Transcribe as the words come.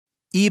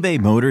eBay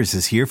Motors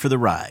is here for the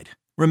ride.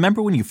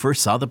 Remember when you first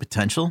saw the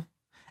potential?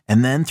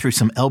 And then through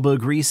some elbow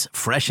grease,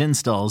 fresh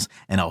installs,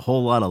 and a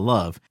whole lot of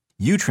love,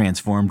 you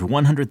transformed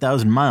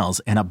 100,000 miles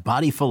and a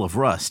body full of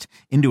rust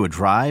into a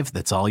drive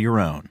that's all your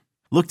own.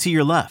 Look to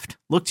your left.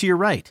 Look to your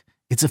right.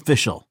 It's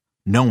official.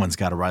 No one's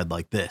got a ride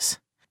like this.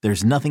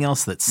 There's nothing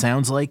else that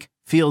sounds like,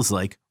 feels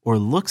like, or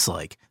looks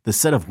like the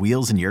set of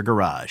wheels in your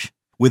garage.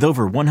 With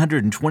over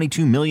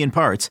 122 million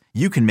parts,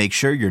 you can make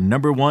sure your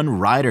number one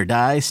ride or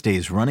die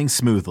stays running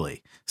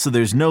smoothly. So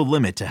there's no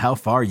limit to how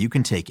far you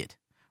can take it.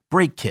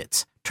 Brake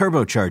kits,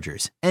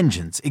 turbochargers,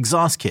 engines,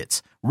 exhaust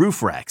kits,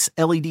 roof racks,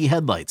 LED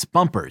headlights,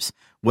 bumpers,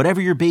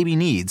 whatever your baby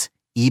needs,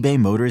 eBay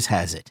Motors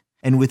has it.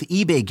 And with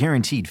eBay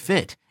Guaranteed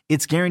Fit,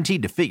 it's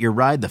guaranteed to fit your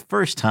ride the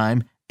first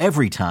time,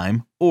 every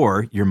time,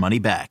 or your money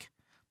back.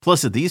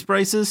 Plus at these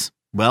prices,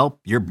 well,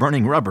 you're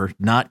burning rubber,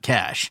 not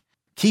cash.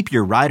 Keep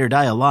your ride or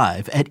die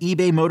alive at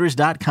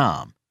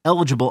ebaymotors.com.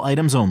 Eligible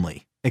items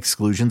only.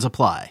 Exclusions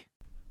apply.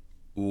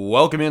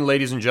 Welcome in,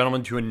 ladies and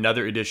gentlemen, to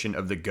another edition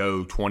of the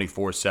Go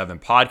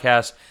 24/7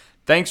 podcast.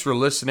 Thanks for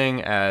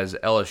listening as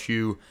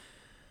LSU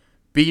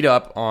beat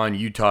up on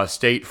Utah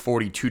State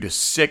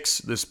 42-6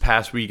 this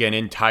past weekend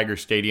in Tiger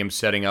Stadium,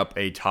 setting up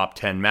a top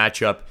 10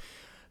 matchup.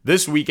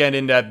 This weekend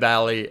in Death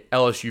Valley,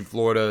 LSU,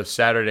 Florida,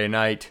 Saturday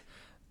night.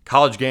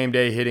 College game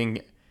day hitting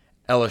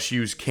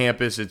LSU's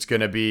campus. It's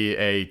going to be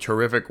a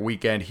terrific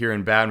weekend here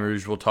in Baton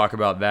Rouge. We'll talk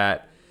about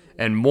that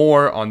and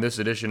more on this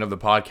edition of the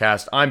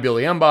podcast. I'm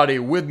Billy Embody.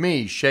 With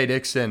me, Shea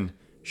Dixon.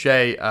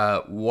 Shea,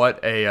 what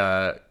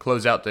a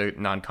closeout to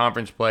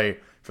non-conference play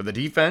for the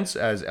defense,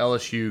 as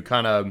LSU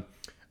kind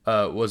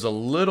of was a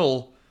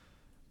little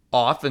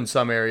off in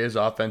some areas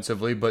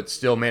offensively, but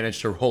still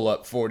managed to roll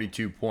up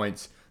 42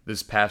 points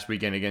this past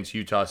weekend against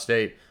Utah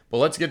State. But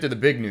let's get to the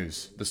big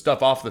news, the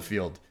stuff off the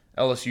field.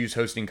 LSU's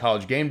hosting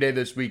College game day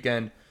this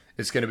weekend.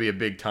 It's going to be a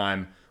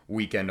big-time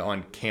weekend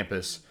on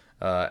campus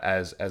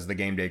as the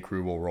game day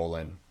crew will roll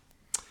in.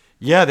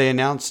 Yeah, they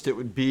announced it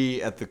would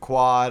be at the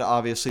Quad.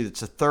 Obviously, it's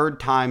the third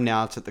time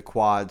now it's at the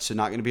Quad, so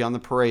not going to be on the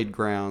parade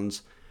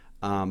grounds.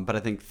 But I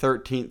think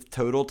 13th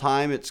total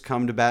time it's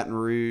come to Baton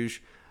Rouge.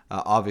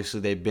 Obviously,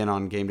 they've been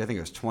on game day. I think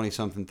it was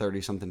 20-something,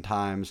 30-something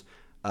times,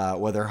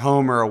 whether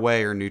home or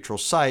away or neutral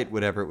site,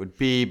 whatever it would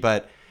be.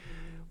 But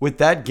with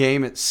that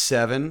game at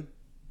 7,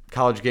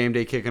 College game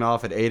day kicking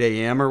off at 8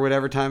 a.m. or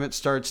whatever time it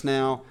starts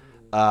now,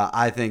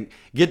 I think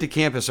get to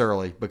campus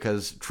early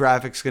because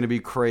traffic's going to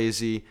be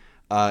crazy.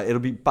 It'll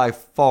be by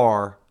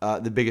far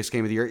the biggest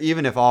game of the year.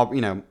 Even if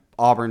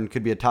Auburn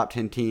could be a top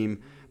 10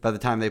 team by the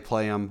time they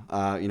play them,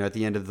 at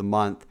the end of the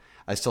month,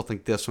 I still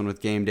think this one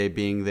with game day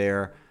being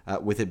there,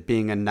 with it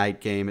being a night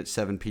game at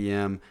 7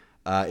 p.m.,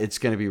 it's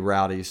going to be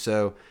rowdy.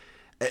 So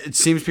it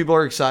seems people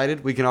are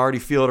excited. We can already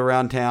feel it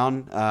around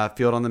town,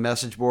 feel it on the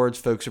message boards.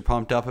 Folks are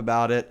pumped up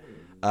about it.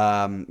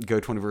 Go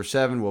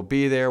 24/7 will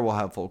be there. We'll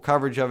have full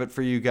coverage of it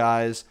for you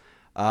guys.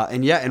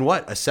 And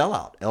what? A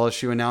sellout.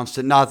 LSU announced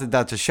it. Not that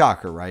that's a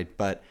shocker, right?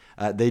 But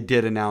they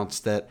did announce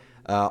that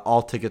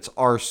all tickets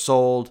are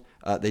sold.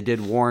 They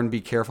did warn, be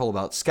careful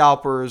about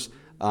scalpers.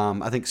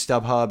 I think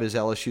StubHub is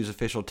LSU's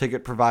official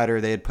ticket provider.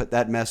 They had put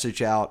that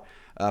message out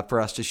for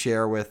us to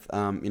share with,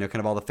 kind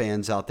of all the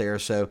fans out there.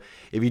 So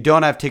if you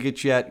don't have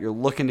tickets yet, you're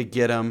looking to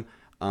get them.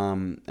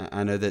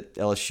 I know that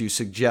LSU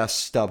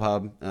suggests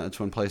StubHub. It's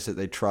one place that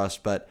they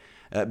trust, but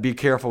be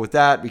careful with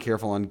that. Be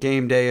careful on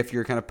game day if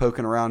you're kind of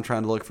poking around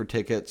trying to look for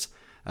tickets.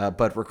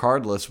 But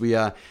regardless,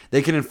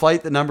 they can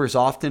inflate the numbers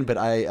often, but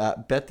I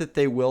bet that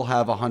they will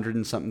have 100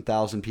 and something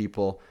thousand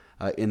people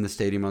in the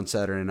stadium on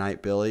Saturday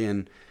night, Billy,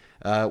 and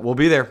we'll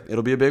be there.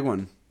 It'll be a big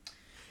one.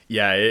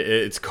 Yeah,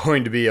 it's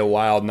going to be a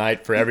wild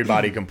night for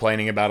everybody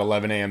complaining about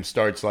 11 a.m.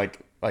 starts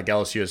like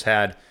LSU has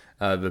had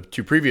the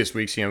two previous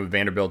weeks, with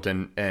Vanderbilt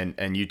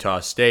and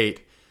Utah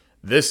State.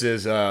 This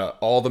is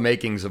all the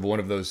makings of one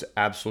of those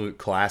absolute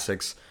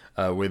classics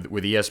with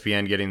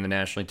ESPN getting the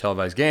nationally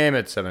televised game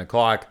at 7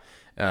 o'clock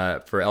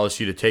for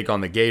LSU to take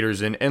on the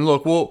Gators. And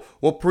look, we'll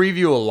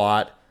preview a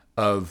lot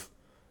of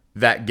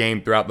that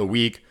game throughout the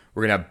week.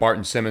 We're going to have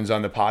Barton Simmons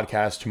on the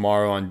podcast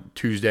tomorrow on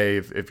Tuesday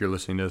if you're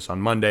listening to this on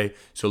Monday.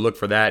 So look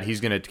for that.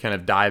 He's going to kind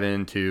of dive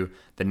into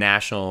the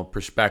national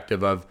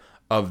perspective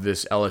of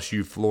this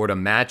LSU-Florida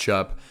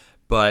matchup.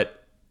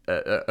 But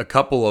a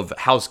couple of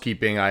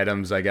housekeeping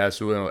items, I guess.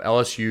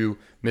 LSU,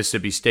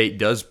 Mississippi State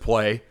does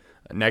play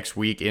next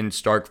week in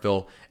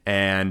Starkville.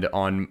 And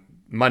on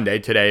Monday,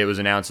 today, it was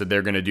announced that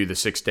they're going to do the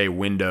 6-day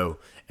window.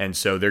 And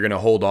so they're going to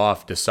hold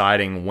off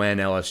deciding when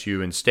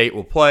LSU and State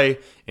will play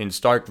in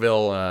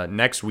Starkville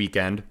next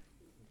weekend.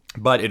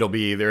 But it'll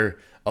be either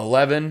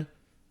 11,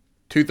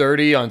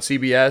 2:30 on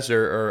CBS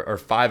or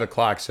 5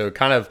 o'clock. So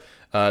kind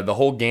of the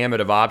whole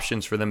gamut of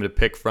options for them to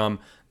pick from.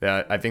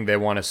 I think they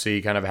want to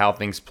see kind of how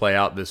things play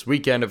out this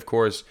weekend, of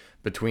course,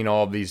 between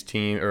all of these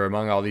teams or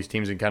among all these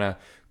teams, and kind of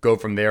go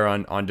from there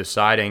on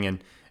deciding.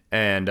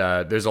 And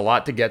there's a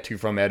lot to get to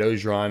from Ed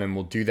Orgeron, and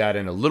we'll do that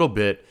in a little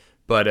bit.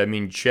 But I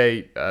mean,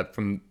 Shea,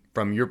 from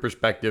your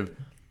perspective,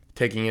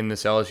 taking in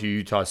this LSU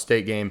Utah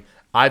State game,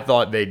 I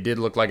thought they did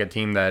look like a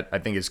team that I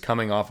think is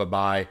coming off a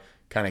bye,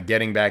 kind of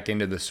getting back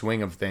into the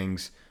swing of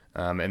things.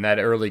 And that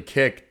early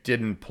kick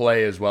didn't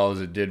play as well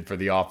as it did for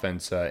the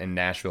offense in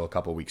Nashville a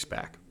couple weeks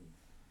back.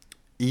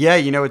 Yeah,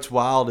 it's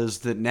wild is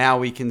that now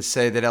we can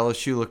say that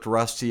LSU looked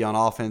rusty on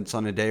offense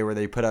on a day where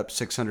they put up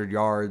 600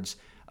 yards,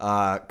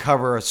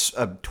 cover a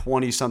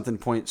 20-something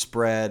point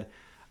spread,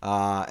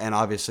 and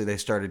obviously they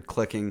started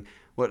clicking.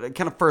 What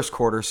kind of first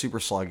quarter, super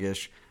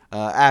sluggish.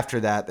 After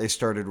that, they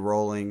started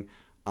rolling.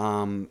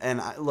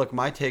 Look,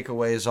 my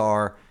takeaways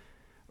are,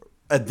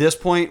 at this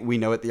point, we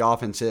know what the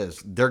offense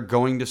is. They're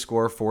going to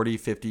score 40,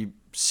 50,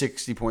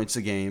 60 points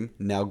a game.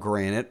 Now,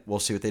 granted, we'll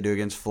see what they do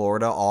against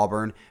Florida,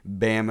 Auburn,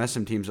 Bama,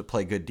 some teams that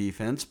play good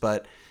defense.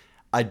 But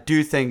I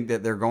do think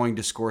that they're going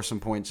to score some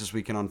points this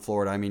weekend on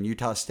Florida. I mean,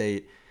 Utah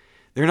State,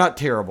 they're not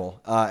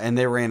terrible. And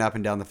they ran up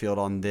and down the field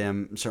on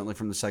them, certainly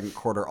from the second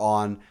quarter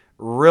on.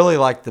 Really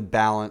like the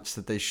balance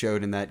that they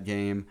showed in that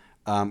game,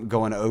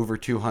 going over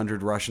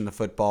 200 rushing the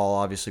football.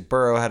 Obviously,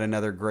 Burrow had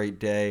another great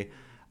day.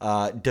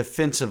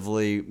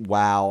 Defensively,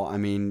 wow. I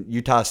mean,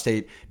 Utah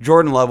State,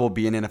 Jordan Love will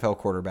be an NFL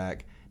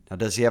quarterback. Now,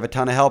 does he have a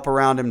ton of help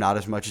around him? Not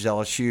as much as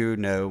LSU.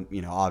 No,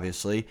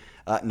 obviously.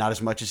 Not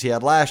as much as he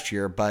had last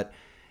year, but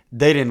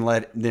they didn't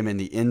let them in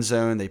the end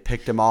zone. They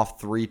picked him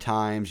off 3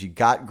 times. You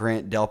got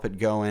Grant Delpit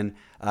going.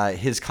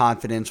 His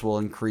confidence will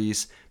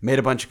increase. Made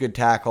a bunch of good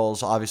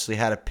tackles. Obviously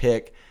had a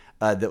pick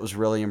that was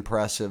really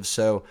impressive.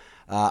 So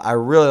I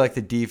really like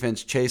the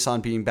defense.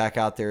 Chason being back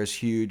out there is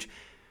huge.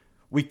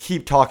 We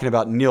keep talking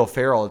about Neil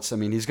Farrell.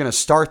 He's going to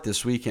start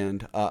this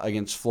weekend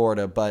against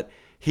Florida, but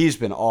he's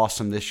been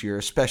awesome this year,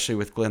 especially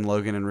with Glenn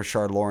Logan and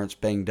Rashard Lawrence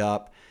banged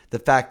up. The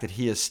fact that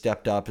he has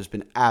stepped up has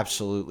been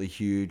absolutely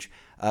huge.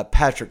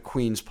 Patrick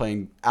Queen's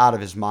playing out of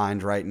his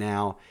mind right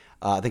now.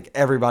 I think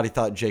everybody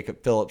thought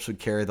Jacob Phillips would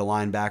carry the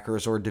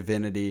linebackers or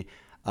Divinity,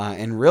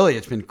 and really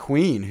it's been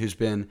Queen who's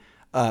been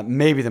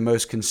maybe the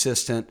most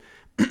consistent.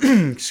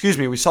 Excuse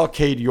me. We saw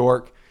Cade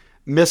York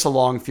miss a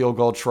long field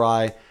goal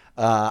try.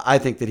 I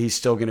think that he's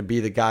still going to be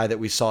the guy that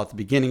we saw at the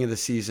beginning of the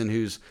season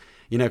who's,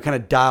 kind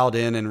of dialed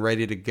in and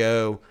ready to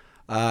go.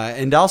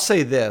 And I'll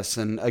say this,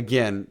 and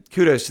again,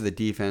 kudos to the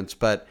defense,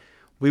 but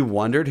we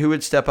wondered who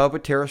would step up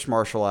with Terrace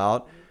Marshall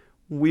out.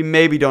 We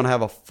maybe don't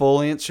have a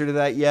full answer to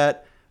that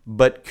yet,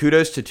 but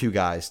kudos to 2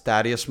 guys,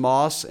 Thaddeus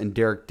Moss and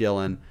Derek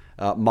Dillon.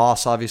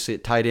 Moss, obviously,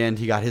 at tight end.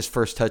 He got his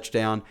first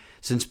touchdown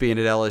since being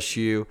at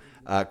LSU.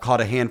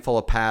 Caught a handful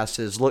of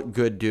passes, looked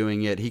good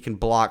doing it. He can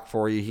block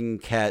for you. He can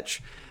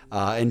catch.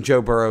 And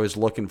Joe Burrow is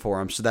looking for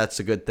him, so that's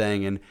a good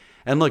thing.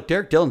 And look,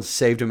 Derek Dillon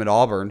saved him at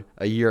Auburn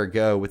a year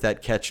ago with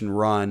that catch and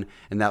run,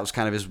 and that was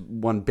kind of his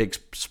one big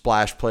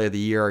splash play of the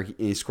year.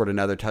 He scored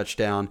another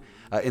touchdown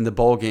in the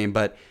bowl game,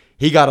 but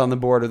he got on the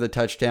board with a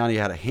touchdown. He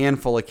had a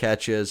handful of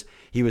catches.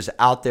 He was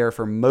out there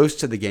for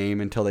most of the game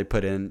until they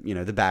put in,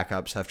 the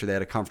backups after they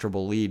had a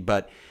comfortable lead.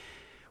 But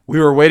we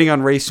were waiting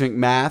on Race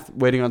McMath,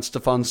 waiting on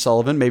Stephon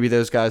Sullivan. Maybe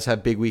those guys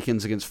have big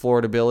weekends against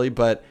Florida, Billy,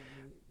 but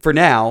for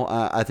now,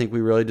 I think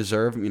we really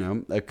deserve,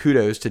 a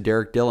kudos to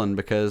Derek Dillon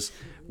because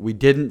we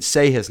didn't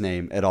say his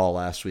name at all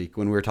last week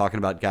when we were talking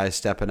about guys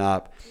stepping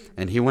up,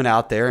 and he went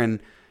out there and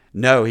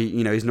no,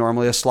 he's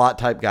normally a slot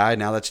type guy.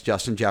 Now that's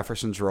Justin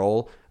Jefferson's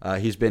role.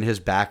 He's been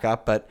his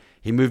backup, but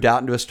he moved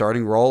out into a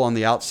starting role on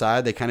the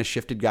outside. They kind of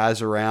shifted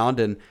guys around,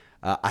 and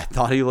I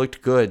thought he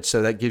looked good.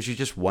 So that gives you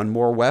just one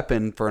more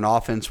weapon for an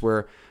offense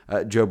where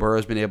Joe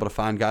Burrow's been able to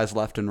find guys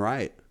left and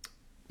right.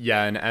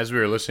 Yeah, and as we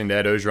were listening to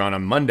Ed Ogeron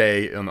on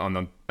Monday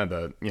on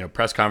the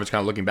press conference,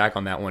 kind of looking back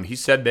on that one, he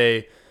said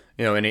they,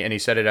 and he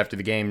said it after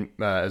the game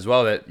as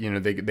well that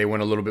they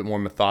went a little bit more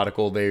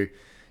methodical. They,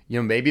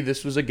 maybe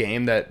this was a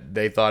game that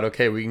they thought,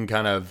 okay, we can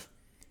kind of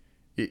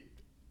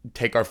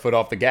take our foot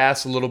off the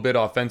gas a little bit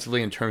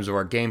offensively in terms of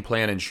our game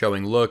plan and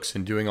showing looks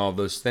and doing all of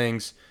those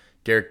things.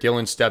 Derek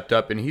Dillon stepped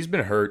up, and he's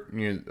been hurt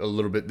a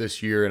little bit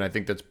this year, and I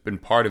think that's been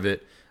part of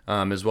it,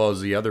 as well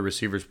as the other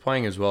receivers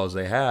playing as well as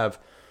they have.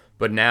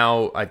 But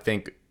now I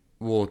think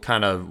we'll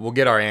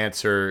get our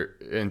answer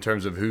in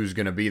terms of who's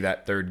going to be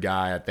that third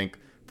guy, I think,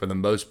 for the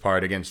most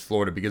part against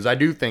Florida, because I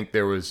do think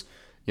there was,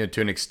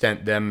 to an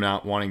extent, them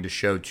not wanting to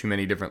show too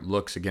many different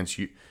looks against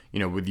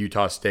with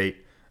Utah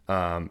State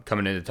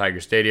coming into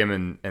Tiger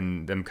Stadium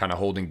and them kind of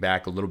holding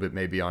back a little bit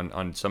maybe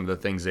on some of the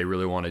things they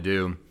really want to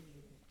do.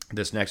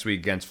 This next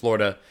week against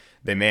Florida,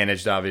 they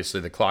managed,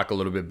 obviously, the clock a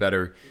little bit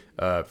better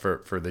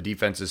for the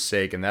defense's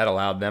sake, and that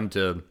allowed them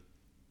to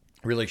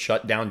really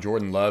shut down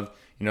Jordan Love.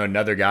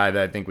 Another guy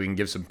that I think we can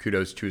give some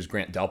kudos to is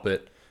Grant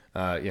Delpit.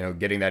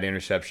 Getting that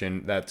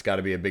interception, that's got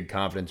to be a big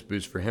confidence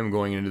boost for him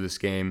going into this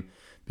game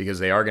because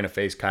they are going to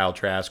face Kyle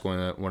Trask,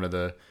 one of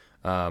the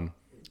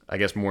I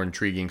guess, more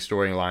intriguing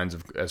storylines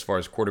as far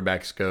as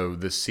quarterbacks go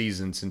this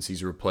season since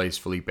he's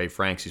replaced Felipe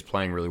Franks. He's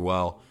playing really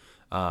well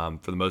for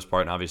the most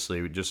part, and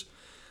obviously we just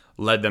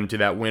led them to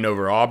that win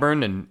over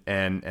Auburn,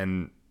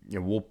 and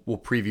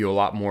we'll preview a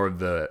lot more of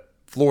the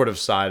Florida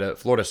side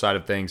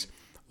of things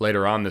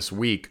later on this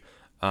week.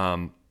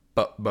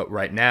 But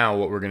right now,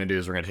 what we're going to do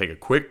is we're going to take a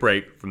quick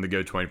break from the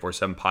Go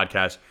 24/7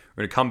 podcast.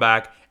 We're going to come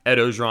back. Ed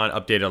Ogeron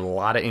updated a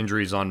lot of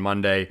injuries on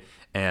Monday,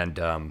 and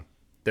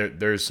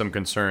there's some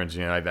concerns,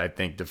 I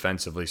think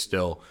defensively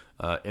still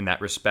in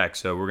that respect.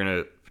 So we're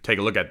going to take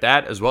a look at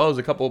that, as well as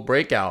a couple of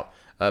breakout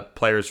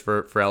players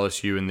for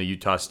LSU in the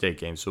Utah State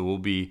game. So we'll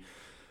be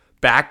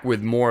back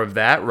with more of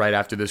that right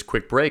after this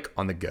quick break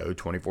on the Go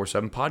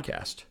 24/7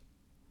 podcast.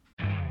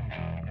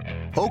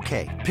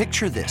 Okay,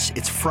 picture this.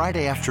 It's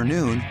Friday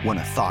afternoon when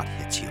a thought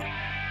hits you.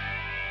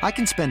 I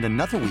can spend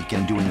another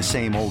weekend doing the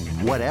same old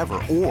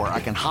whatever, or I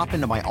can hop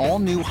into my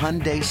all-new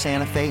Hyundai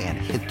Santa Fe and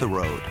hit the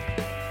road.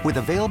 With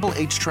available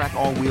H-Track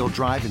all-wheel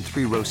drive and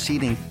 3-row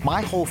seating,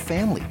 my whole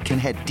family can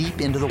head deep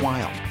into the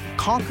wild.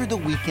 Conquer the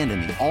weekend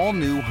in the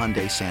all-new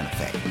Hyundai Santa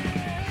Fe.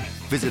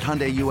 Visit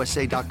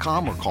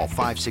HyundaiUSA.com or call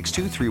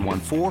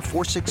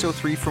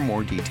 562-314-4603 for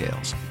more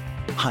details.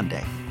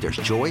 Hyundai, there's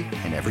joy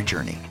in every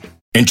journey.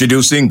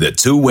 Introducing the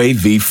Two-Way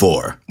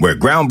V4, where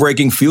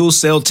groundbreaking fuel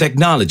cell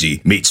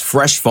technology meets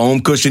fresh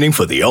foam cushioning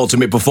for the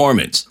ultimate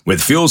performance. With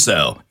fuel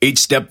cell, each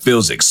step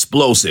feels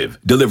explosive,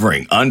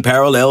 delivering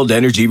unparalleled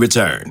energy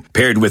return.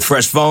 Paired with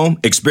fresh foam,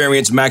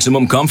 experience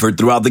maximum comfort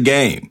throughout the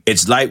game.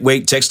 Its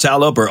lightweight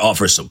textile upper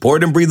offers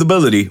support and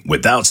breathability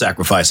without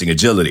sacrificing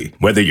agility.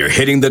 Whether you're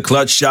hitting the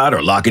clutch shot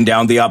or locking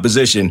down the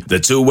opposition, the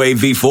Two-Way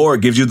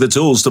V4 gives you the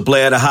tools to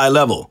play at a high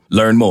level.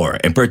 Learn more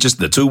and purchase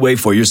the Two-Way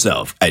for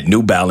yourself at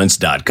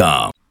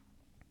NewBalance.com.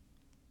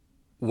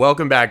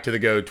 Welcome back to the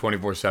Go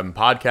 24/7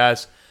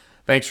 podcast.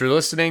 Thanks for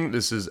listening.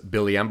 This is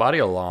Billy Embody.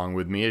 Along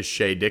with me is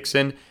Shay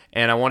Dixon.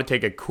 And I want to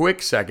take a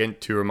quick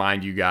second to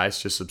remind you guys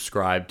to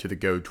subscribe to the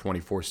Go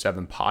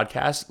 24/7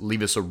 podcast.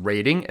 Leave us a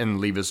rating and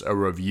leave us a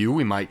review.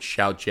 We might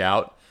shout you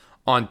out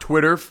on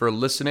Twitter for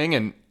listening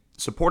and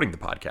supporting the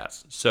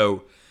podcast.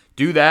 So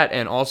do that,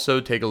 and also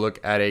take a look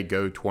at a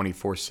Go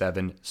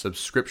 24/7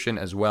 subscription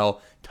as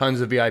well.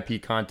 Tons of VIP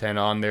content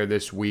on there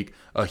this week.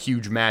 A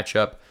huge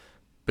matchup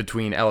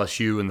between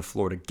LSU and the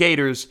Florida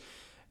Gators.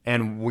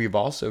 And we've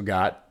also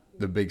got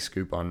the big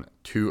scoop on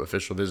 2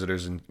 official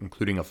visitors,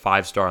 including a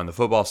 5-star on the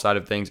football side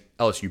of things.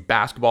 LSU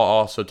basketball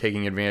also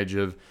taking advantage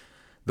of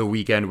the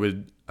weekend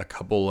with a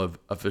couple of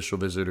official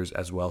visitors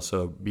as well.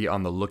 So be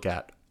on the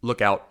lookout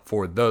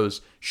for those.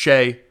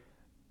 Shay,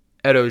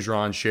 Ed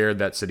Orgeron shared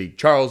that Sadiq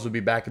Charles would be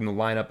back in the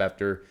lineup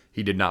after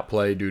he did not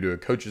play due to a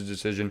coach's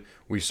decision.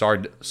 We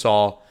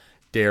saw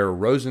Dare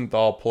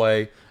Rosenthal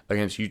play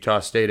against Utah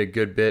State a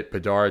good bit.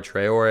 Badara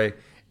Traore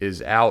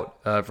is out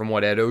from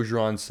what Ed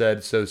Orgeron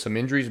said. So some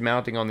injuries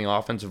mounting on the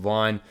offensive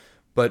line.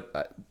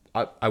 But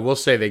I will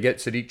say they get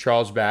Sadiq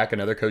Charles back,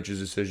 another coach's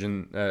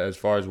decision as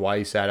far as why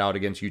he sat out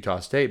against Utah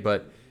State.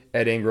 But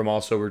Ed Ingram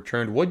also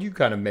returned. What do you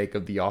kind of make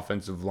of the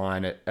offensive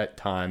line at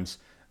times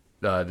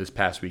this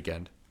past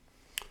weekend?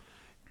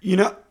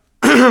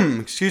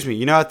 Excuse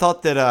me. I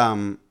thought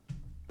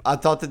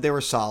that they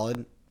were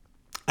solid.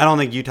 I don't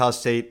think Utah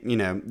State,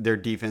 their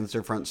defense,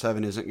 their front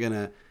seven is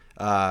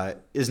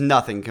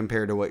nothing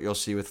compared to what you'll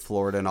see with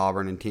Florida and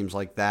Auburn and teams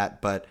like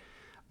that. But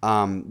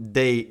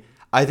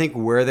I think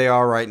where they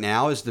are right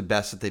now is the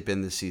best that they've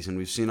been this season.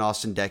 We've seen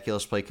Austin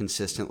Deculus play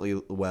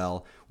consistently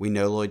well. We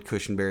know Lloyd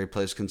Cushenberry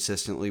plays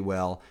consistently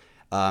well.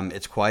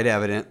 It's quite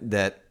evident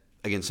that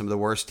against some of the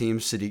worst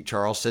teams, Sadiq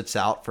Charles sits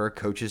out for a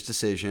coach's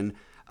decision.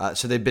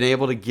 So they've been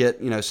able to get,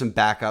 some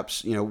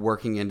backups,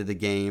 working into the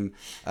game.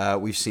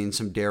 We've seen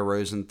some Dare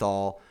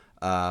Rosenthal,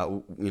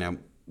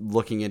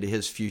 looking into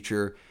his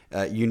future.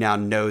 You now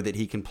know that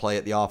he can play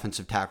at the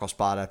offensive tackle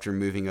spot after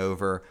moving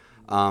over.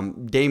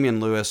 Damian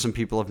Lewis, some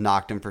people have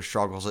knocked him for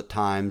struggles at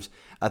times.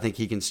 I think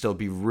he can still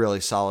be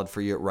really solid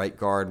for you at right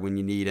guard when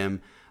you need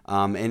him.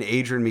 And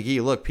Adrian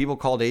McGee, look, people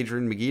called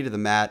Adrian McGee to the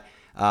mat,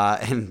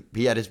 and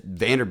he had his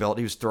Vanderbilt.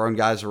 He was throwing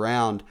guys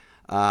around.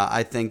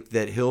 I think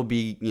that he'll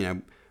be,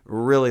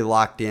 really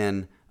locked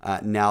in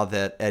now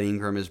that Ed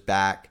Ingram is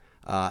back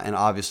and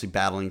obviously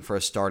battling for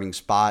a starting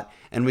spot.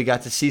 And we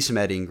got to see some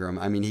Ed Ingram.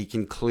 I mean, he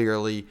can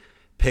clearly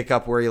pick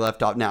up where he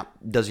left off. Now,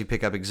 does he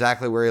pick up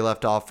exactly where he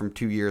left off from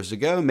 2 years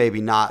ago?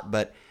 Maybe not,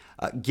 but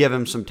give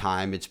him some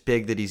time. It's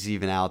big that he's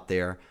even out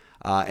there.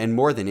 And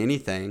more than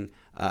anything,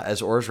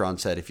 as Orgeron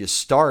said, if you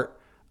start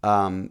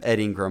Ed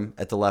Ingram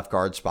at the left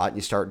guard spot and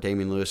you start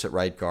Damian Lewis at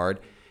right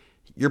guard,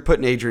 you're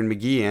putting Adrian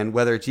McGee in,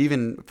 whether it's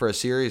even for a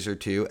series or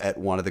two, at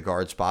one of the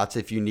guard spots.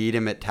 If you need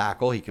him at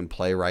tackle, he can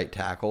play right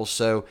tackle.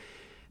 So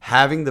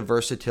having the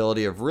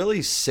versatility of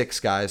really 6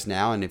 guys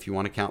now, and if you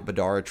want to count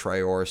Badara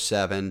Traore,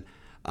 7,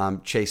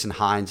 Chasen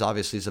Hines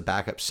obviously is a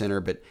backup center,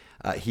 but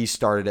he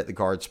started at the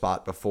guard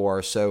spot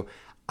before. So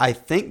I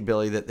think,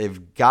 Billy, that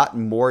they've got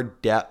more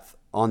depth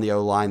on the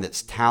O-line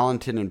that's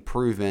talented and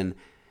proven,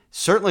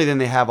 certainly than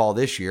they have all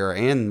this year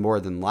and more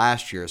than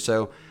last year.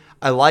 So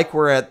I like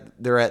where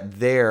they're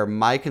at there.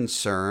 My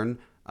concern,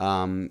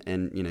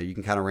 and you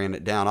can kind of ran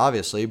it down,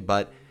 obviously,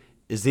 but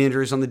is the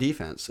injuries on the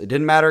defense. It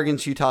didn't matter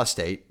against Utah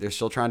State. They're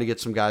still trying to get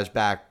some guys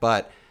back,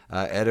 but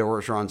Ed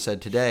Orgeron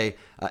said today,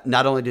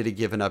 not only did he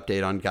give an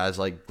update on guys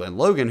like Glenn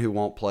Logan who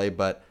won't play,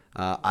 but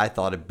I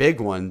thought a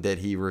big one that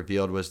he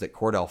revealed was that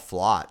Cordell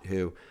Flott,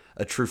 who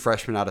a true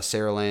freshman out of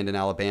Saraland in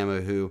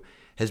Alabama, who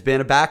has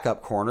been a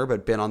backup corner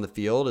but been on the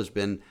field, has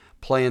been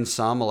playing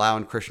some,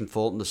 allowing Christian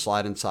Fulton to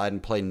slide inside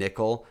and play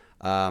nickel.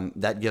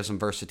 That gives him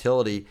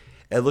versatility.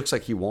 It looks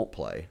like he won't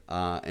play.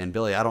 And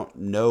Billy, I don't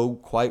know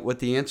quite what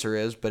the answer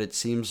is, but it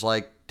seems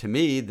like to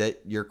me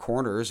that your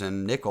corners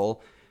and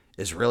nickel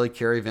is really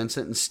Kerry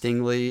Vincent and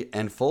Stingley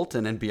and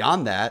Fulton. And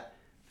beyond that,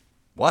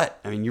 what?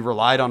 I mean, you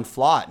relied on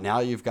Flott. Now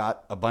you've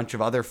got a bunch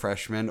of other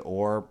freshmen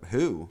or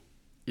who?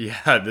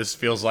 Yeah, this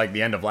feels like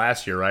the end of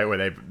last year, right?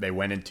 Where they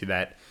went into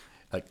that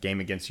game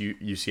against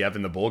UCF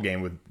in the bowl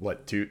game with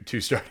what two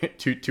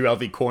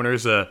healthy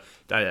corners.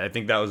 I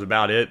think that was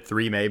about it.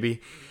 3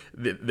 maybe.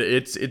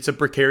 It's a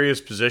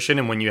precarious position,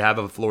 and when you have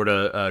a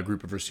Florida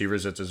group of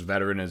receivers that's as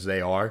veteran as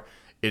they are,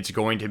 it's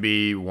going to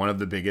be one of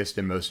the biggest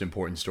and most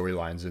important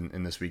storylines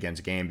in this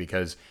weekend's game,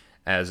 because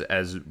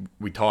as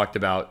we talked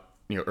about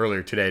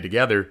earlier today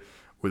together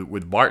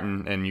with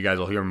Barton, and you guys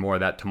will hear more of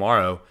that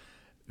tomorrow,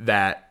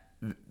 that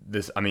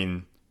this, I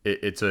mean,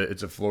 it's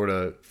a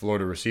Florida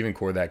receiving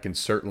core that can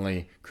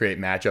certainly create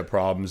matchup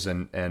problems,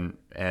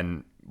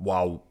 and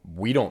while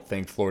we don't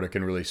think Florida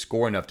can really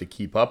score enough to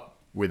keep up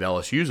with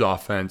LSU's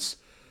offense,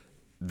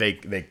 they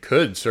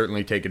could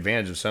certainly take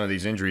advantage of some of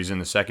these injuries in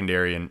the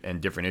secondary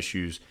and different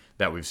issues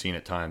that we've seen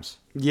at times.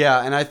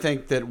 Yeah, and I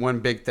think that one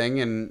big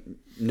thing, and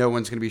no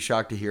one's going to be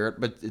shocked to hear it,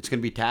 but it's going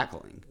to be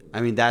tackling. I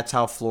mean, that's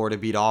how Florida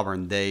beat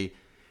Auburn. They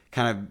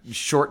kind of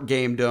short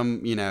gamed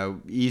them,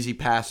 easy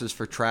passes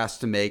for Trask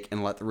to make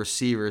and let the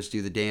receivers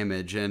do the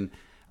damage, and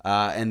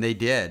they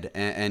did.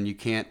 And you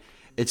can't.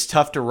 It's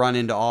tough to run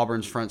into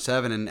Auburn's front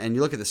seven, and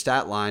you look at the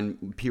stat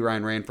line. P.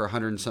 Ryan ran for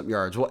 100 and something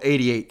yards. Well,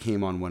 88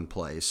 came on one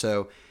play.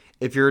 So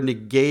if you're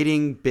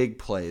negating big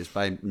plays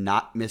by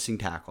not missing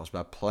tackles,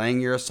 by playing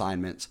your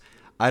assignments,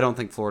 I don't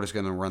think Florida's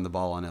going to run the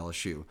ball on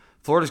LSU.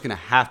 Florida's going to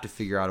have to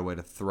figure out a way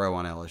to throw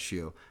on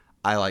LSU.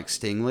 I like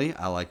Stingley.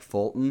 I like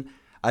Fulton.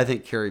 I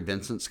think Kerry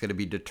Vincent's going to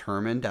be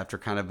determined after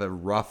kind of a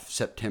rough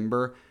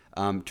September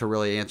to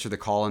really answer the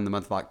call in the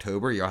month of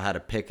October. You had a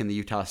pick in the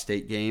Utah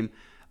State game.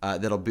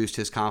 That'll boost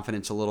his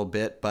confidence a little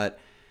bit. But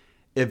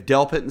if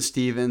Delpit and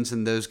Stevens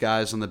and those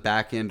guys on the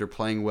back end are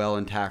playing well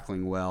and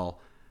tackling well,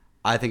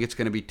 I think it's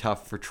going to be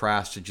tough for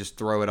Trask to just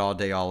throw it all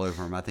day all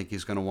over him. I think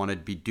he's going to want to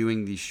be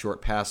doing these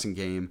short passing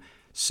game.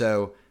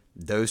 So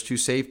those two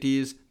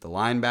safeties, the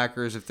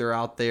linebackers if they're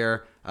out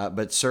there,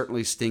 but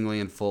certainly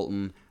Stingley and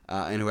Fulton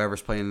and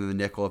whoever's playing in the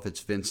nickel if it's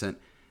Vincent,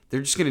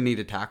 they're just going to need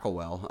to tackle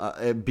well.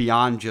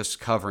 Beyond just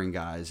covering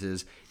guys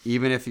is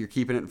even if you're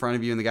keeping it in front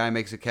of you and the guy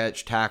makes a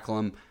catch, tackle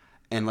him.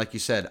 And like you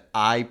said,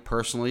 I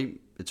personally,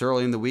 it's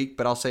early in the week,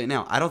 but I'll say it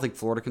now, I don't think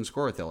Florida can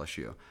score with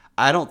LSU.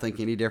 I don't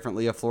think any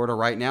differently of Florida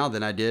right now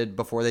than I did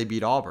before they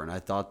beat Auburn. I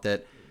thought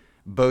that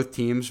both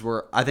teams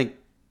were in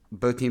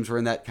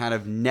that kind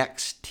of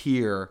next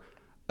tier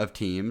of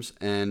teams,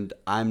 and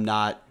I'm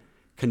not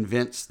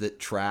convinced that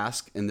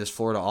Trask and this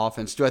Florida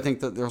offense, do I think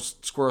that they'll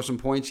score some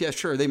points? Yeah,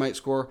 sure, they might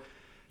score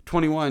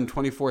 21,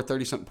 24,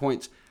 30-something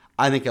points.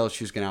 I think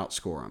LSU's going to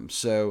outscore them.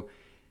 So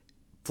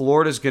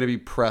Florida's going to be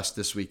pressed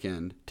this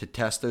weekend to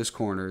test those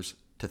corners,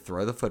 to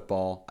throw the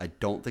football. I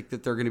don't think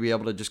that they're going to be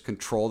able to just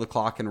control the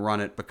clock and run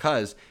it,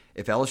 because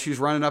if LSU's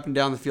running up and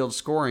down the field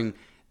scoring,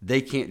 they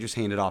can't just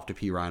hand it off to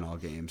P. Ryan all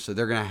game. So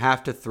they're going to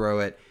have to throw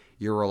it.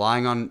 You're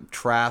relying on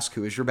Trask,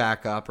 who is your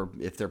backup, or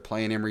if they're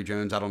playing Emory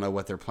Jones, I don't know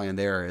what their plan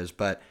there is,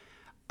 but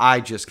I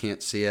just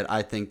can't see it.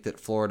 I think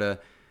that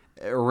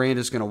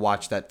Aranda's going to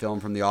watch that film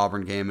from the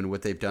Auburn game and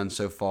what they've done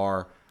so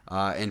far,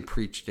 and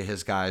preach to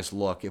his guys,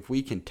 look, if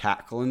we can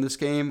tackle in this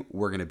game,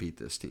 we're going to beat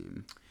this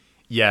team.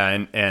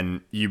 Yeah, and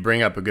you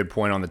bring up a good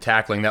point on the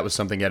tackling. That was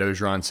something Ed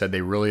Orgeron said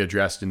they really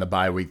addressed in the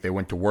bye week. They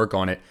went to work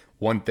on it.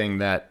 One thing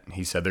that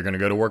he said they're going to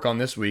go to work on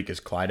this week is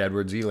Clyde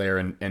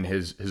Edwards-Helaire and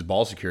his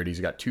ball security. He's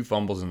got 2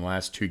 fumbles in the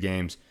last 2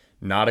 games.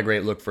 Not a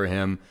great look for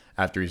him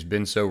after he's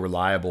been so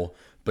reliable.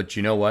 But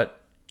you know what?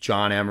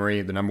 John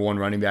Emery, the number 1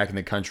 running back in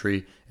the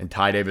country, and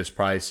Ty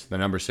Davis-Price, the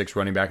number 6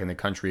 running back in the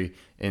country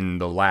in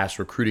the last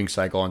recruiting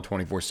cycle on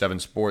 24/7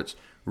 Sports,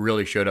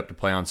 really showed up to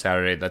play on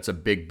Saturday. That's a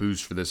big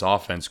boost for this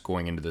offense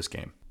going into this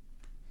game.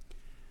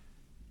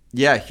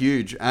 Yeah,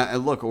 huge.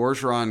 Look,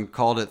 Orgeron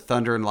called it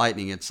thunder and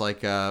lightning. It's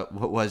like,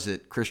 what was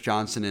it, Chris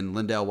Johnson and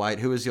Lindell White,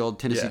 who was the old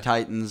Tennessee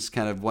Titans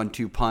kind of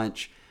 1-2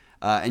 punch.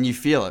 And you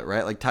feel it,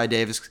 right? Like Ty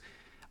Davis,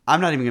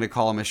 I'm not even going to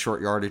call him a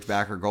short yardage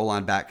back or goal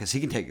line back because he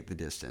can take it the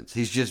distance.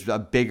 He's just a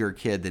bigger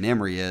kid than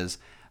Emory is.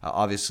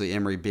 Obviously,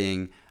 Emory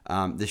being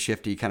the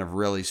shifty, kind of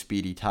really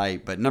speedy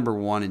type, but number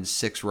 1 in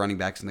 6 running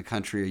backs in the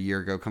country a year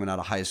ago coming out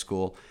of high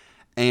school.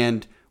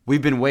 And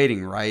we've been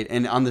waiting, right?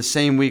 And on the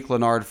same week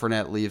Leonard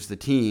Fournette leaves the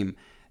team,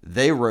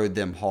 they rode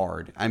them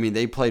hard. I mean,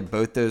 they played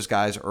both those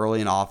guys early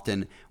and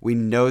often. We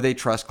know they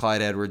trust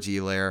Clyde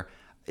Edwards-Helaire.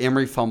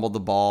 Emory fumbled the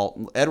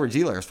ball.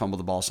 Edwards-Helaire's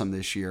fumbled the ball some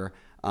this year.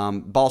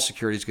 Ball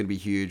security is going to be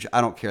huge. I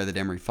don't care that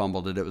Emory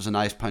fumbled it. It was a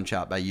nice punch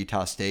out by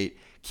Utah State.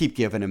 Keep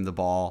giving him the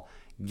ball.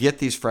 Get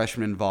these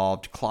freshmen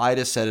involved. Clyde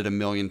has said it a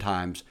million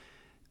times.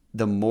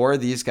 The more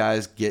these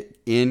guys get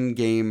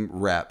in-game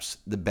reps,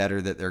 the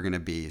better that they're going to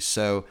be.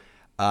 So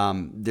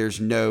there's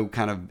no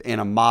kind of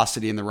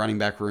animosity in the running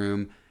back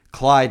room.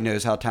 Clyde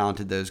knows how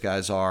talented those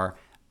guys are.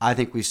 I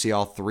think we see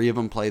all 3 of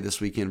them play this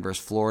weekend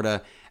versus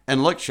Florida.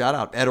 And look, shout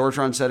out. Ed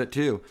Orgeron said it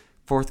too.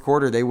 Fourth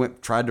quarter, they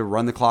tried to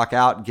run the clock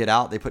out, get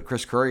out. They put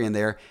Chris Curry in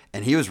there,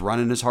 and he was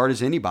running as hard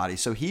as anybody.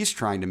 So he's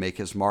trying to make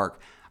his mark.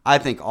 I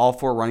think all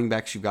 4 running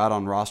backs you've got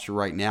on roster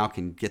right now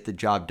can get the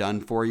job done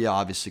for you.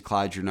 Obviously,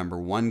 Clyde's your number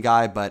 1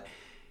 guy, but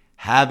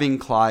having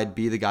Clyde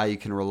be the guy you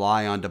can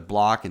rely on to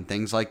block and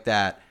things like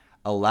that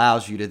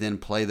allows you to then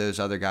play those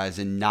other guys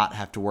and not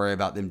have to worry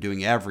about them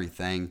doing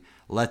everything.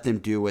 Let them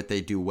do what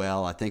they do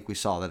well. I think we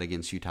saw that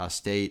against Utah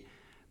State.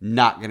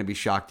 Not going to be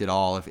shocked at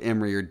all if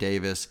Emory or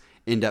Davis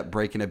end up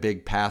breaking a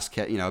big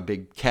a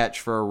big catch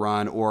for a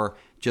run or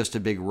just a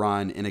big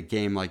run in a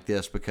game like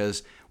this,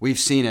 because we've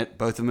seen it.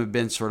 Both of them have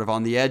been sort of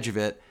on the edge of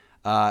it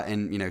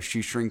and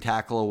shoestring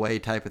tackle away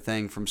type of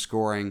thing from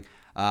scoring.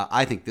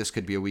 I think this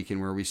could be a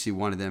weekend where we see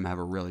one of them have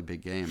a really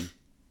big game.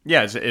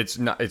 Yeah,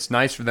 it's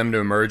nice for them to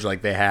emerge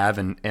like they have,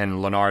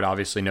 and Leonard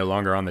obviously no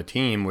longer on the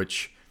team,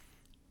 which,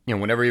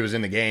 whenever he was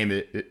in the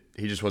game,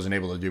 he just wasn't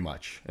able to do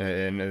much.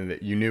 And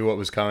you knew what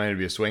was coming. It'd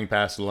be a swing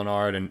pass to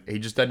Leonard, and he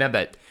just doesn't have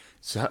that.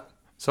 So,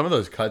 some of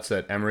those cuts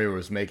that Emory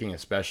was making,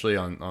 especially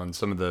on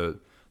some of the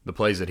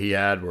plays that he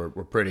had, were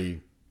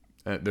pretty.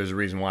 There's a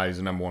reason why he's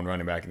the number 1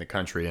 running back in the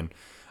country, and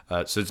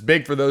so it's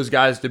big for those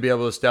guys to be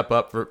able to step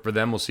up for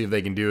them. We'll see if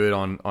they can do it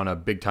on a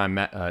big time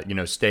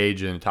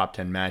stage in a top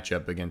 10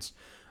 matchup against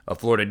a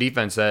Florida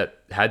defense that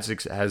has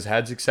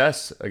had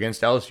success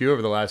against LSU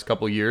over the last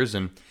couple of years,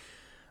 and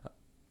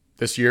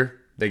this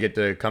year they get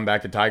to come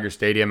back to Tiger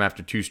Stadium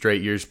after 2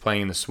 straight years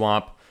playing in the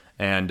Swamp.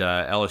 And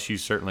LSU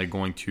is certainly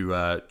going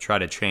to try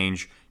to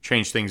change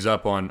things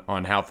up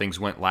on how things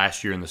went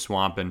last year in the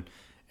Swamp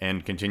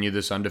and continue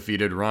this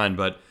undefeated run.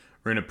 But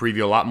we're going to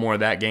preview a lot more of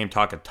that game,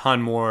 talk a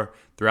ton more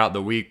throughout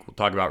the week. We'll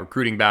talk about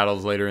recruiting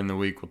battles later in the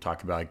week. We'll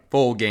talk about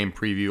full game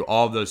preview,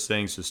 all of those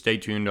things. So stay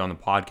tuned on the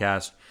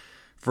podcast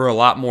for a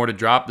lot more to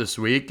drop this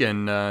week.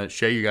 And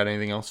Shay, you got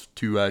anything else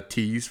to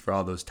tease for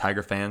all those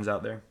Tiger fans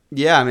out there?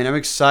 Yeah, I mean, I'm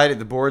excited.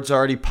 The board's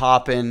already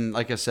popping.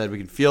 Like I said, we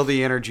can feel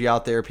the energy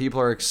out there. People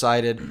are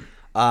excited.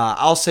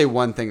 I'll say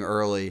one thing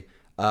early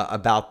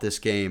about this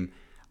game.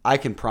 I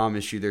can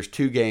promise you there's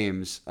 2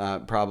 games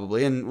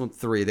probably, and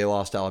 3. They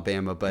lost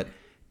Alabama, but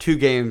 2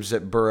 games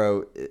that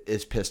Burrow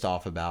is pissed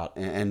off about.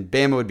 And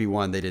Bama would be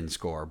one they didn't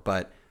score.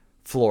 But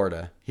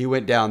Florida, he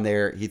went down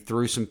there. He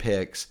threw some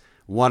picks.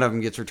 One of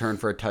them gets returned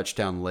for a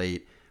touchdown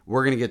late.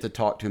 We're going to get to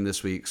talk to him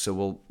this week, so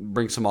we'll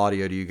bring some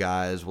audio to you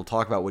guys. We'll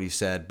talk about what he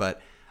said,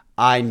 but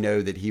I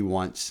know that he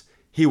wants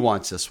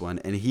this one,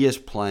 and he is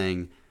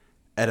playing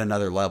at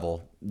another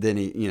level than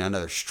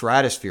another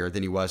stratosphere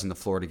than he was in the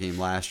Florida game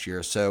last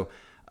year. So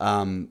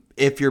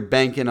if you're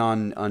banking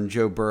on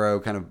Joe Burrow,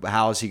 kind of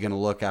how is he going to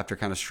look after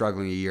kind of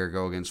struggling a year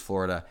ago against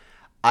Florida,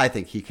 I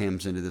think he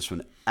comes into this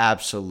one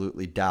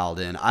absolutely dialed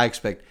in. I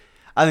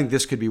think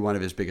this could be one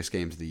of his biggest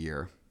games of the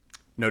year.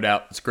 No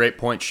doubt. It's a great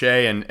point,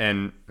 Shay,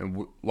 and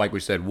like we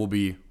said, we'll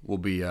be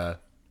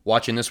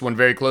watching this one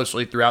very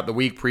closely throughout the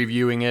week,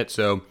 previewing it,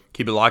 so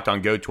keep it locked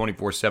on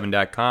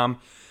Go247.com.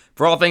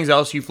 For all things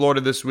LSU Florida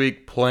this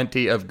week,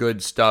 plenty of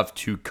good stuff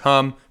to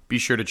come. Be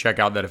sure to check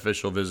out that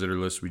official visitor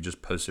list we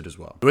just posted as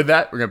well. With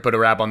that, we're going to put a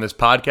wrap on this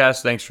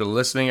podcast. Thanks for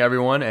listening,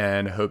 everyone,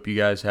 and hope you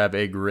guys have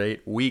a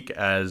great week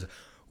as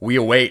we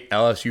await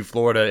LSU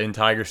Florida in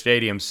Tiger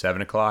Stadium,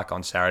 7 o'clock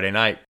on Saturday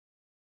night.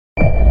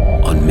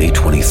 On May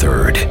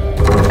 23rd,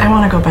 I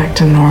want to go back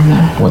to normal.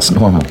 What's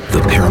normal?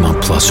 The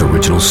Paramount Plus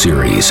original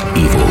series,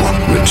 Evil,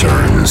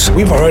 returns.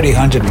 We've already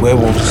hunted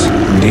werewolves,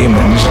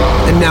 demons.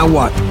 And now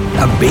what?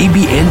 A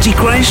baby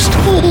Antichrist?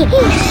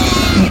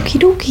 Okie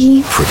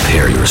dokie.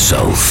 Prepare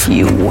yourself.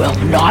 You will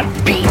not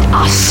beat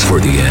us. For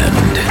the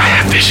end. I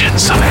have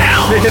visions of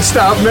hell. Make it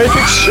stop, make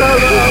it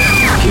shut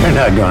up. You're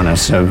not gonna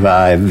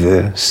survive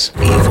this.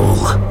 Evil,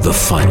 the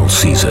final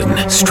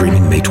season.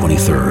 Streaming May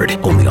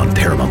 23rd, only on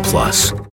Paramount Plus.